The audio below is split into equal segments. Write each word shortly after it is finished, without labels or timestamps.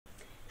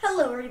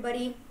Hello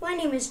everybody, my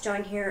name is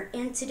John here,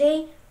 and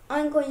today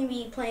I'm going to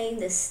be playing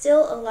the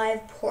Still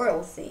Alive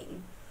Portal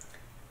theme.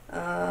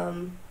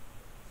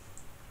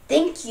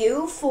 Thank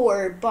you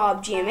for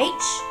Bob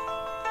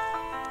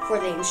GMH for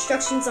the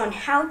instructions on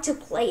how to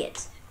play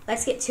it.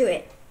 Let's get to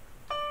it.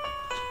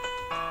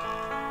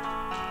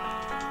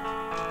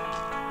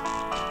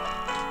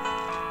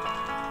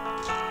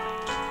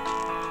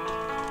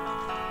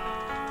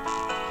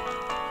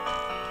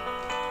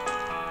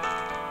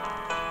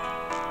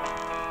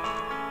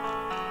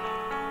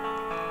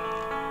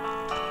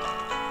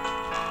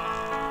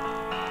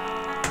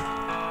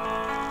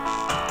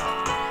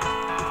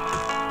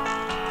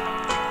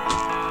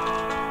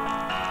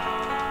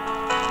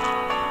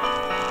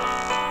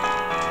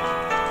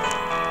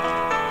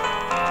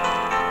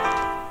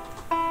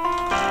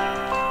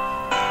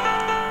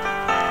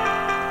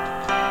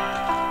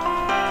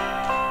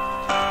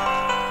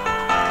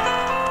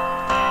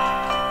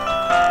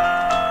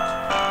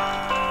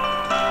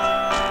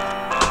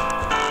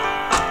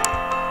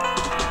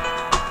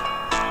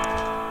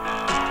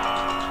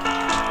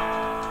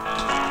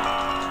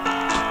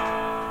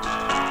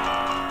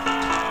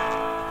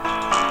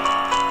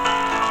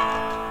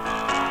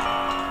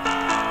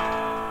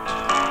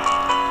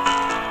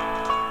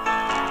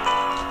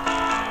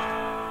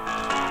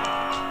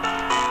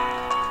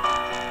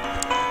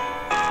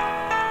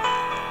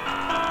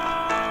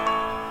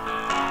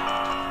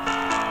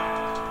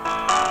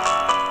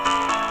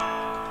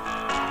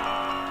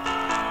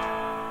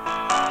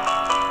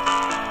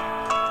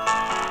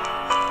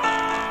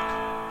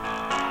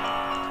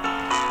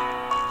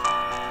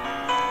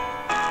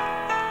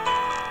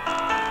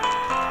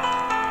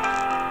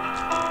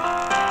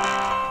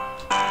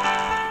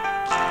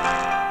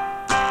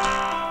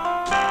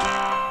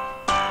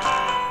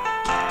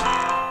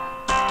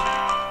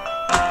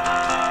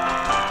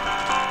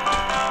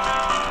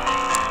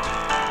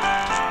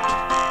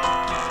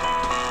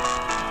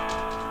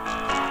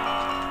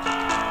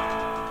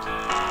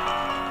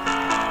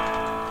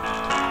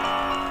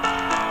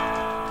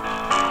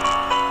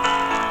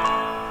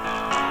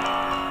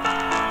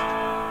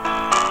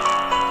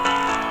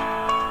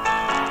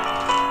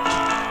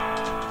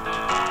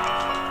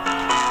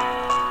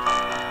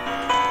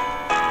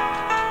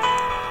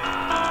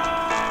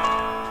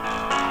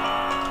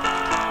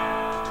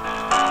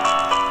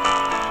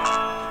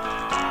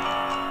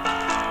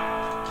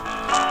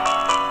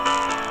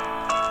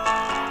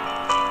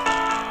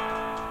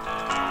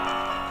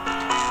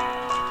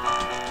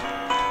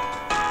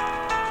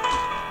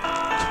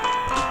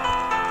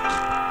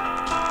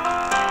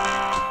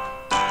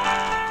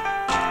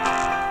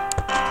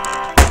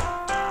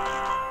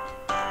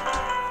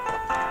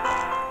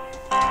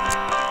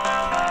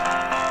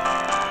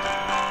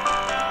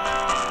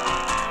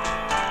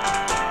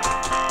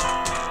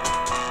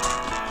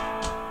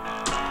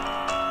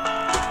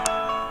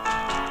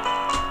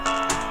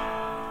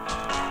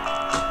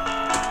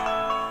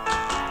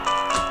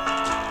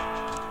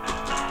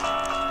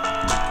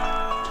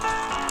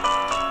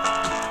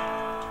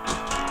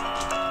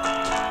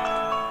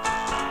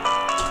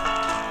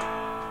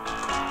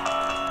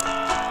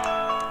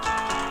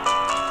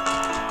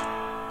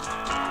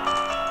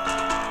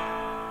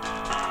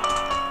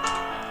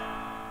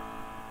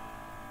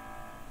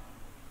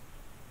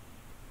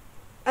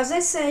 As I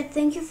said,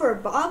 thank you for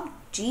Bob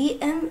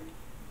GmbH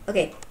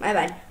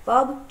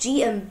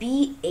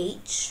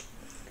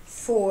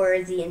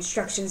for the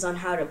instructions on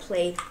how to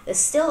play the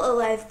Still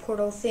Alive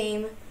Portal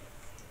theme.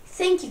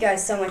 Thank you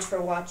guys so much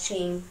for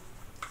watching,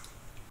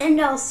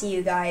 and I'll see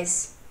you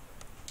guys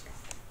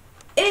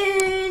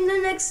in the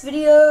next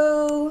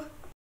video.